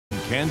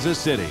Kansas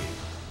City.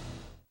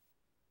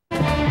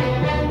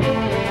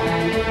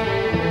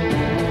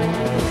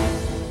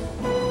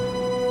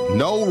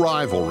 No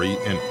rivalry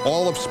in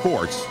all of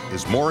sports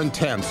is more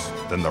intense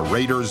than the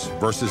Raiders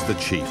versus the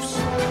Chiefs.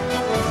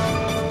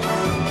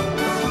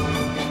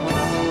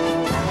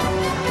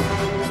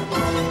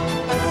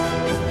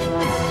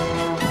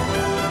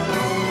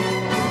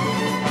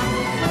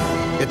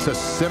 It's a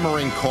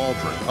simmering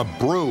cauldron, a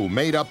brew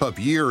made up of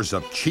years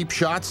of cheap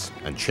shots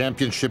and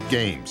championship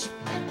games.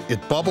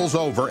 It bubbles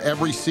over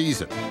every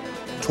season,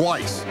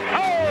 twice.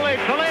 Holy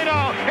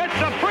Toledo, it's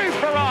a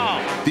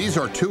free-for-all! These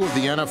are two of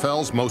the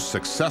NFL's most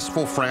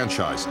successful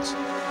franchises.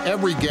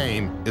 Every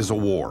game is a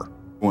war.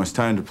 When it's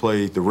time to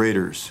play the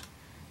Raiders,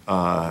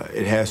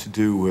 it has to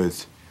do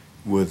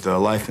with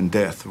life and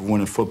death,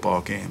 winning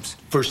football games.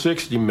 For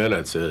 60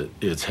 minutes,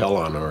 it's hell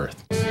on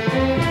earth.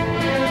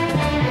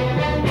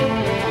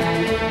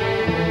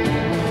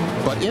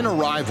 But in a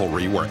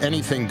rivalry where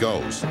anything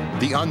goes,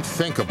 the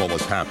unthinkable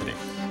is happening.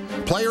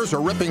 Players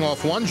are ripping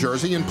off one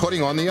jersey and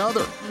putting on the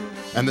other.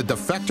 And the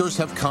defectors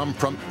have come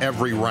from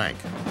every rank.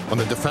 On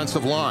the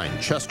defensive line,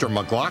 Chester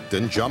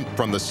McLaughlin jumped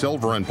from the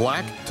silver and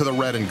black to the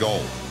red and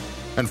gold.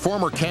 And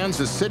former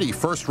Kansas City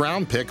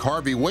first-round pick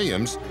Harvey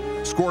Williams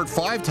scored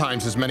 5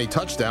 times as many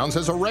touchdowns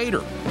as a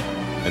Raider.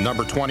 And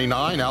number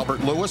 29,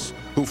 Albert Lewis,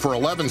 who for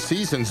 11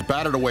 seasons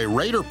batted away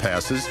Raider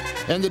passes,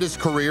 ended his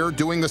career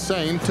doing the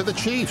same to the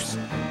Chiefs.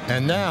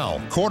 And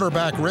now,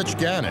 quarterback Rich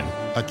Gannon,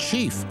 a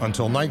Chief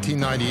until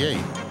 1998,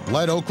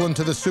 led Oakland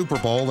to the Super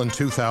Bowl in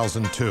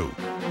 2002.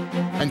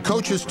 And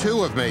coaches,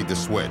 too, have made the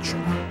switch.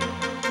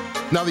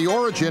 Now, the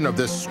origin of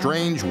this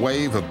strange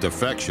wave of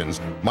defections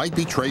might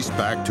be traced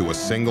back to a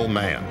single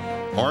man,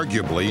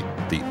 arguably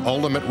the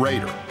ultimate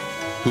Raider,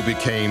 who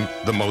became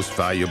the most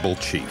valuable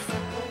Chief.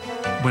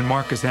 When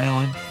Marcus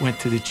Allen went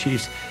to the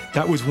Chiefs,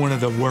 that was one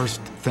of the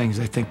worst things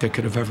I think that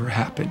could have ever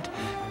happened,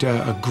 to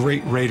a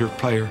great Raider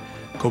player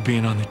go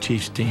being on the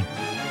Chiefs team.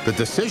 The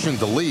decision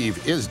to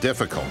leave is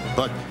difficult,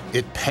 but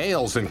it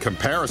pales in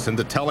comparison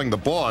to telling the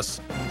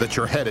boss that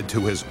you're headed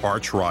to his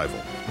arch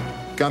rival.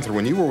 Gunther,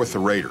 when you were with the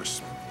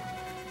Raiders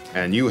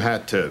and you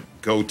had to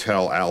go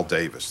tell Al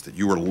Davis that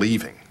you were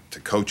leaving to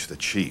coach the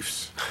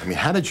Chiefs, I mean,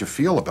 how did you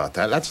feel about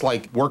that? That's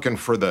like working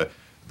for the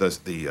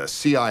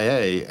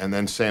CIA and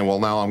then saying, well,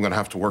 now I'm going to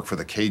have to work for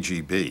the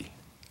KGB.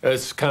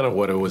 That's kind of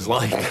what it was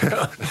like.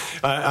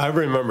 I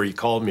remember he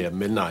called me at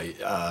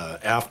midnight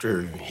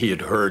after he had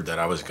heard that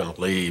I was going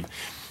to leave.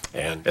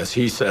 And as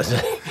he says,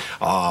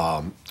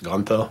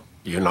 Gunther,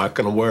 you're not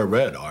going to wear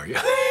red, are you?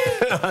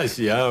 I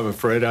said, yeah, I'm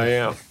afraid I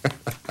am.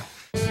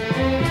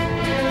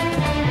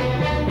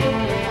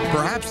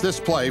 Perhaps this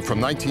play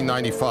from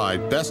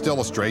 1995 best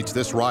illustrates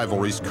this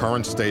rivalry's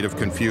current state of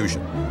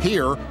confusion.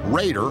 Here,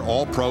 Raider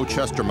All-Pro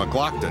Chester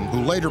McLaughlin,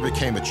 who later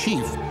became a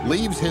Chief,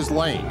 leaves his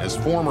lane as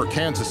former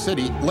Kansas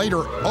City,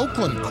 later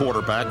Oakland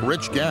quarterback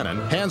Rich Gannon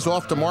hands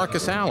off to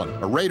Marcus Allen,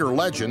 a Raider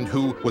legend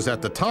who was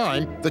at the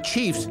time the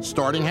Chiefs'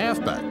 starting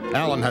halfback.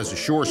 Allen has a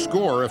sure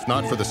score, if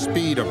not for the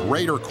speed of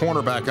Raider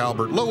cornerback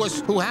Albert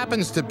Lewis, who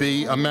happens to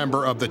be a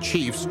member of the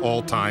Chiefs'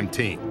 all-time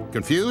team.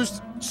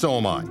 Confused? So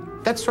am I.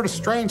 That's sort of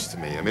strange to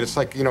me. I mean, it's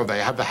like, you know, they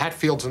have the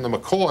Hatfields and the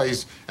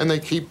McCoys, and they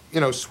keep, you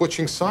know,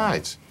 switching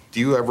sides. Do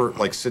you ever,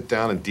 like, sit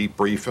down and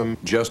debrief them?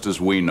 Just as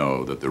we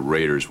know that the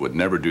Raiders would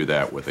never do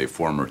that with a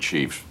former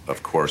Chief,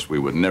 of course, we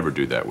would never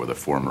do that with a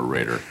former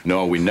Raider.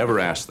 No, we never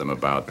ask them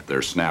about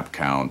their snap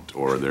count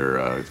or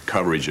their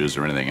coverages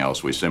or anything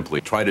else. We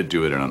simply try to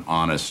do it in an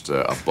honest,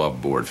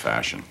 above-board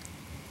fashion.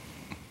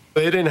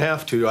 They didn't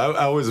have to.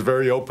 I was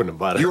very open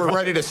about it. You were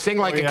ready to sing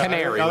like a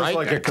canary, right? I was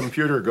like a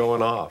computer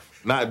going off.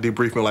 Not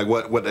debriefing like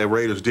what the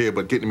Raiders did,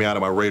 but getting me out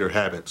of my Raider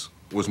habits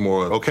was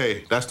more,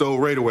 okay, that's the old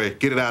Raider way.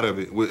 Get it out of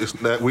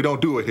it. We don't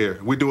do it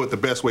here. We do it the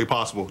best way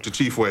possible, the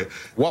Chief way.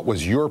 What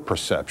was your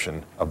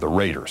perception of the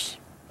Raiders?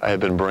 I had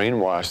been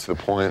brainwashed to the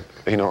point,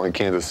 you know, in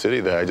Kansas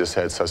City that I just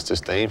had such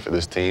disdain for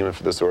this team and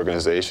for this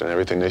organization and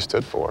everything they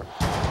stood for.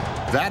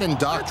 That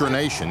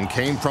indoctrination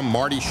came from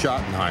Marty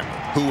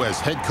Schottenheimer, who, as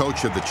head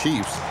coach of the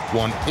Chiefs,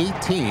 won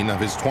 18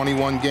 of his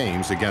 21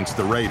 games against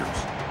the Raiders.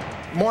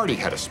 Marty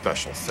had a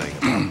special thing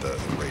about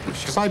the Raiders,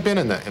 because I've been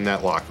in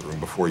that locker room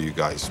before you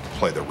guys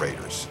play the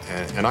Raiders,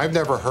 and I've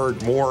never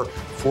heard more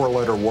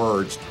four-letter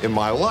words in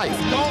my life.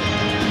 Don't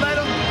let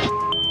them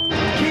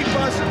keep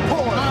us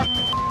poor.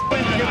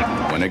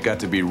 When it got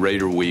to be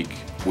Raider Week,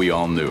 we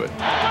all knew it.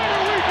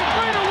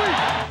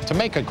 To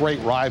make a great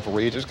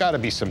rivalry, there's got to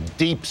be some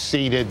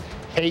deep-seated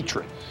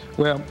hatred.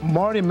 Well,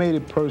 Marty made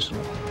it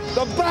personal.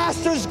 The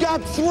bastards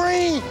got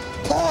 3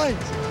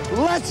 points.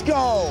 Let's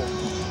go.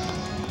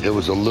 It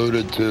was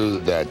alluded to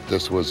that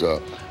this was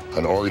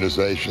an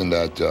organization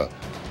that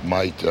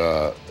might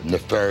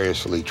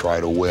nefariously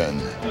try to win.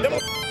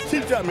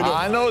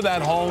 I know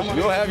that, Holmes.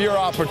 You'll have your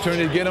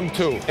opportunity to get them,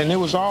 too. And it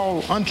was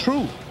all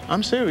untrue.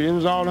 I'm serious. It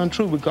was all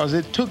untrue because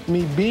it took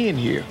me being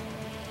here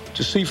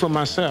to see for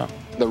myself.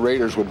 The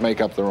Raiders would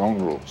make up their own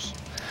rules.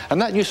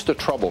 And that used to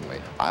trouble me.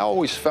 I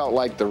always felt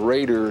like the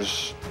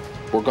Raiders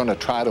were going to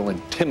try to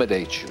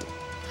intimidate you.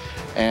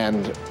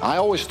 And I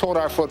always told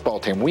our football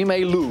team, we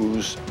may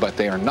lose, but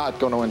they are not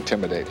going to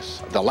intimidate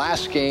us. The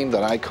last game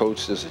that I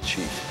coached as a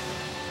Chief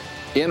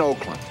in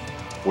Oakland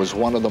was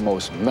one of the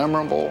most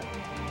memorable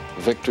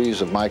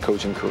victories of my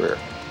coaching career.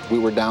 We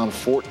were down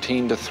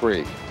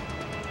 14-3.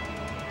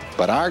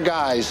 But our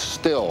guys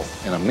still,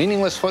 in a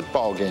meaningless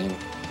football game,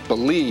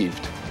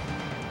 believed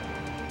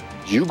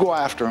you go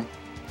after them,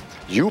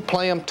 you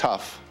play them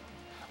tough,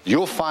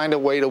 you'll find a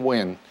way to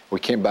win. We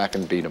came back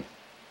and beat them.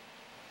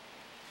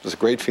 It was a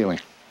great feeling.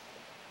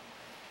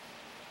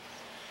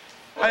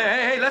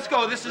 Hey, let's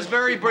go. This is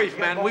very brief,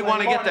 man. We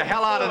want to get the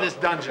hell out of this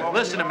dungeon.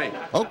 Listen to me.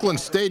 Oakland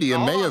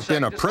Stadium may have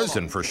been a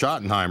prison for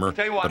Schottenheimer,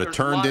 but it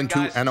turned into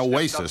an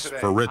oasis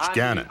for Rich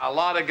Gannon. A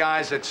lot of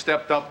guys that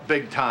stepped up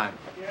big time,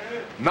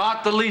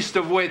 not the least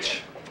of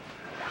which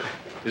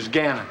is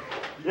Gannon.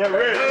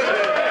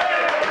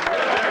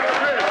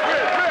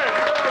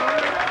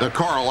 Now,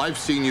 Carl, I've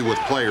seen you with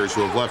players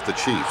who have left the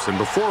Chiefs, and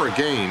before a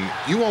game,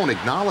 you won't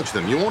acknowledge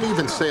them. You won't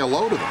even say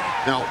hello to them.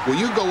 Now, will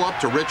you go up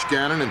to Rich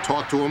Gannon and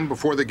talk to him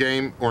before the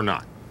game or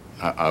not?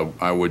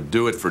 I would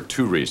do it for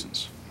two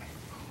reasons.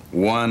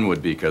 One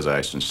would be because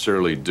I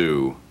sincerely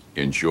do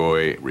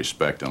enjoy,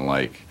 respect, and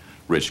like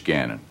Rich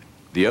Gannon.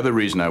 The other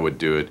reason I would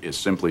do it is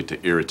simply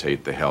to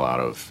irritate the hell out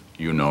of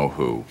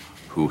you-know-who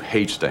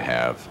hates to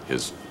have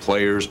his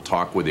players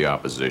talk with the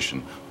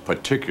opposition,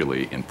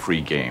 particularly in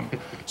pre-game.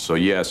 So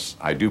yes,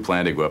 I do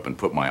plan to go up and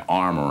put my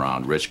arm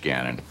around Rich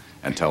Gannon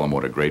and tell him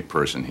what a great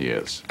person he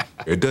is.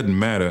 It doesn't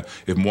matter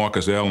if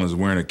Marcus Allen is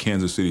wearing a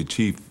Kansas City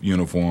Chief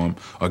uniform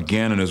or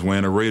Gannon is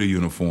wearing a Raider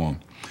uniform.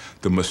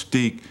 The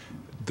mystique,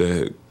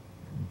 the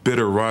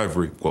bitter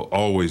rivalry will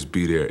always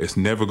be there. It's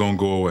never gonna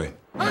go away.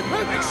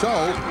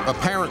 So,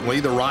 apparently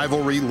the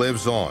rivalry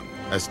lives on,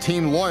 as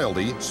team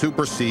loyalty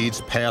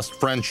supersedes past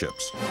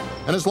friendships.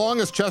 And as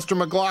long as Chester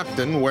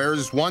McGlockton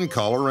wears one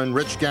color and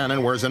Rich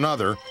Gannon wears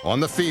another on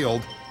the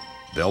field,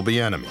 they'll be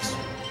enemies.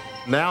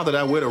 Now that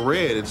I wear the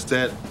red,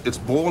 it's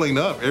boiling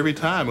up every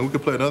time. And we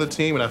could play another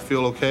team and I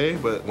feel okay,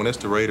 but when it's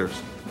the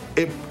Raiders,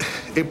 it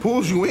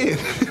pulls you in.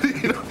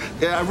 You know?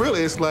 Yeah,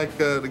 really, it's like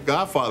The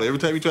Godfather. Every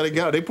time you try to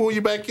get out, they pull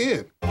you back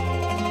in.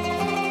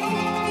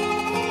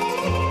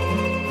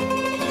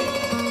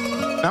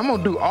 I'm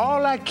gonna do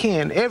all I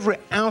can, every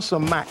ounce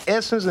of my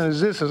essence and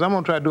existence, I'm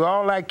gonna try to do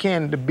all I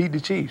can to beat the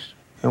Chiefs.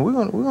 And we're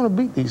gonna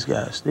beat these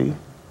guys, Steve.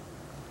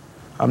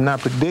 I'm not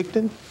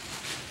predicting,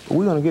 but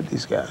we're gonna get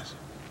these guys.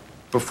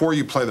 Before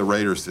you play the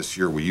Raiders this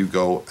year, will you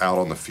go out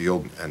on the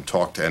field and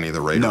talk to any of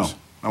the Raiders? No,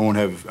 I won't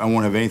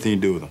have anything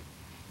to do with them.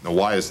 Now,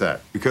 why is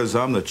that? Because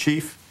I'm the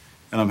Chief,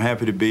 and I'm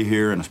happy to be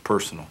here, and it's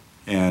personal.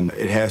 And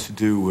it has to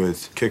do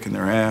with kicking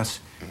their ass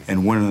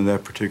and winning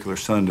that particular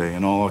Sunday.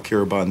 And all I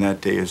care about in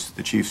that day is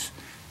the Chiefs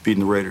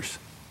beating the Raiders.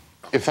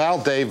 If Al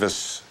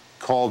Davis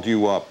called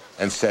you up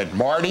and said,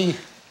 Marty,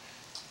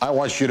 I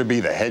want you to be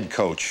the head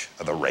coach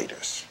of the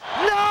Raiders.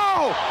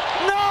 No!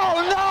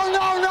 No, no,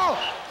 no, no!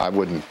 I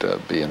wouldn't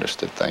be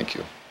interested, thank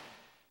you.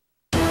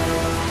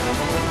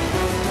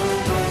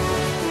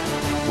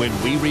 When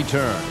we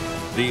return,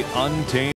 the Untamed